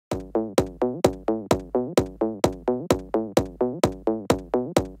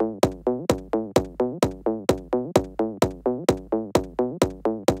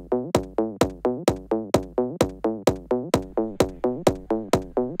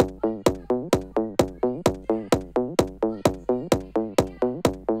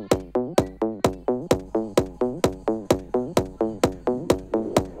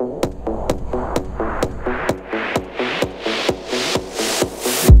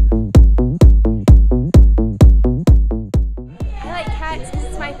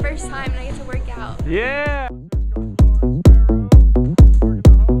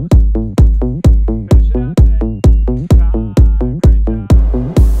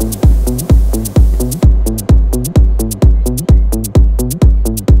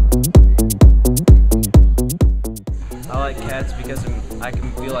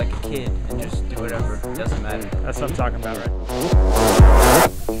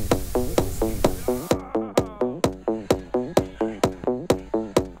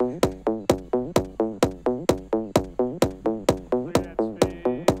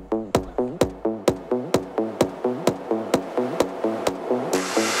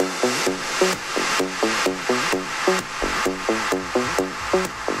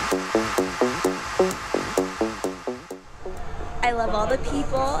the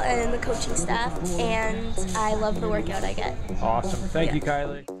people and the coaching staff, and I love the workout I get. Awesome. Thank you,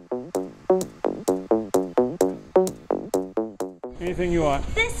 Kylie. Anything you want?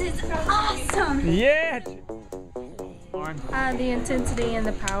 This is awesome! Yeah! The intensity and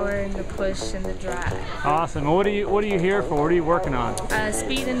the power and the push and the drive. Awesome. What are you here for? What are you working on?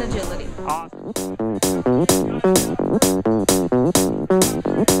 Speed and agility. Awesome.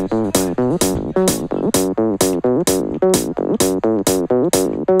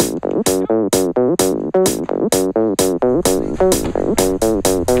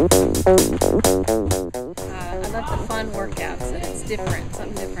 I love the fun workouts, and it's different,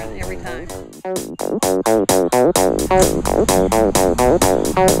 something different every time.